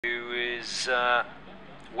Who is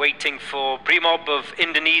waiting for Brimob of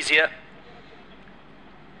Indonesia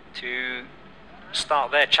to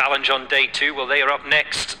start their challenge on day 2. Well, they are up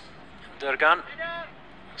next, Durgan,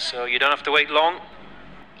 so you don't have to wait long.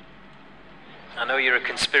 I know you're a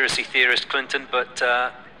conspiracy theorist, Clinton, but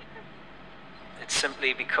it's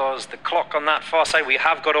simply because the clock on that far side, we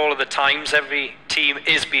have got all of the times. Every team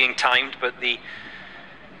is being timed, but the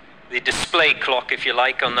display clock, if you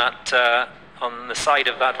like, on that on the side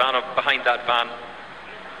of that van or behind that van,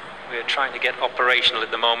 we're trying to get operational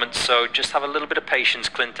at the moment, so just have a little bit of patience,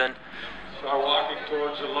 Clinton. Start walking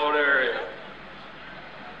towards the load area.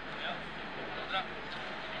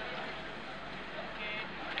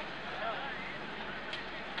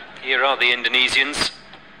 Here are the Indonesians.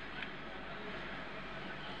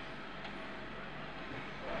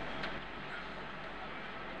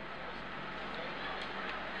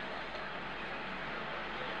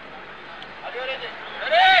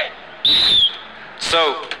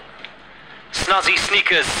 So, Snazzy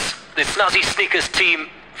Sneakers, the Snazzy Sneakers team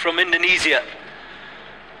from Indonesia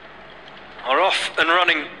are off and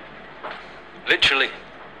running, literally.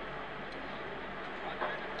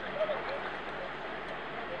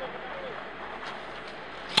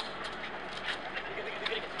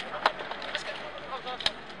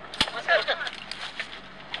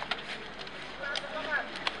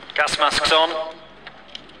 Gas masks on.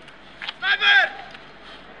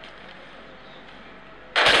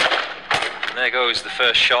 And there goes the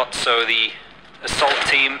first shot, so the assault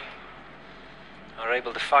team are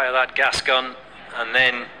able to fire that gas gun and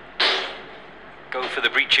then go for the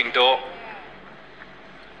breaching door.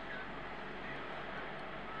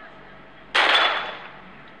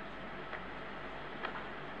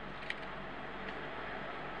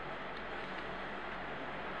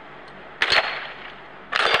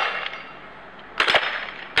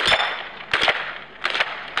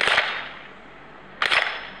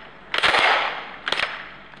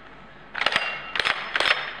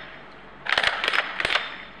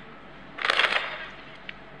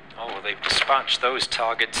 They've dispatched those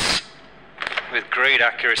targets with great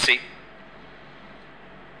accuracy.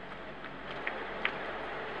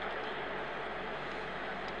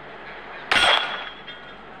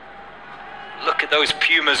 Look at those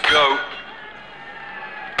Pumas go.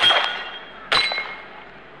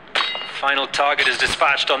 Final target is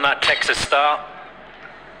dispatched on that Texas Star.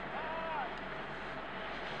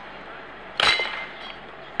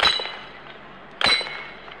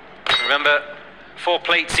 Remember, 4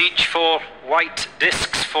 plates each, 4 white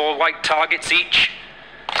discs, 4 white targets each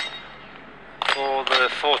for the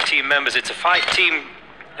 4 team members. It's a 5-team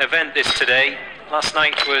event this today. Last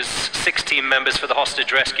night was 6 team members for the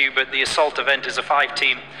hostage rescue, but the assault event is a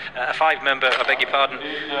 5-member, I beg your pardon,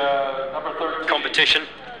 Number 13, competition.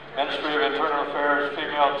 Ministry of Internal Affairs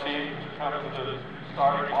female team to come to the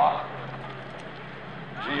starting block.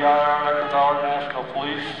 GIR Ecuador National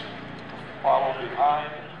Police follow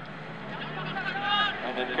behind.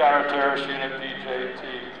 And then counter-terrorist unit DJT.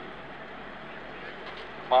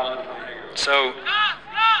 So,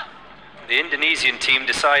 the Indonesian team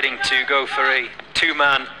deciding to go for a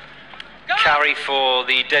 2-man carry for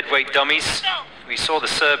the deadweight dummies. We saw the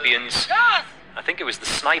Serbians, I think it was the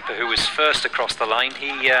sniper who was first across the line.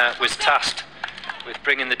 He was tasked with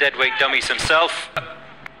bringing the deadweight dummies himself.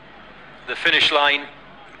 The finish line,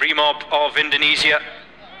 Brimob of Indonesia.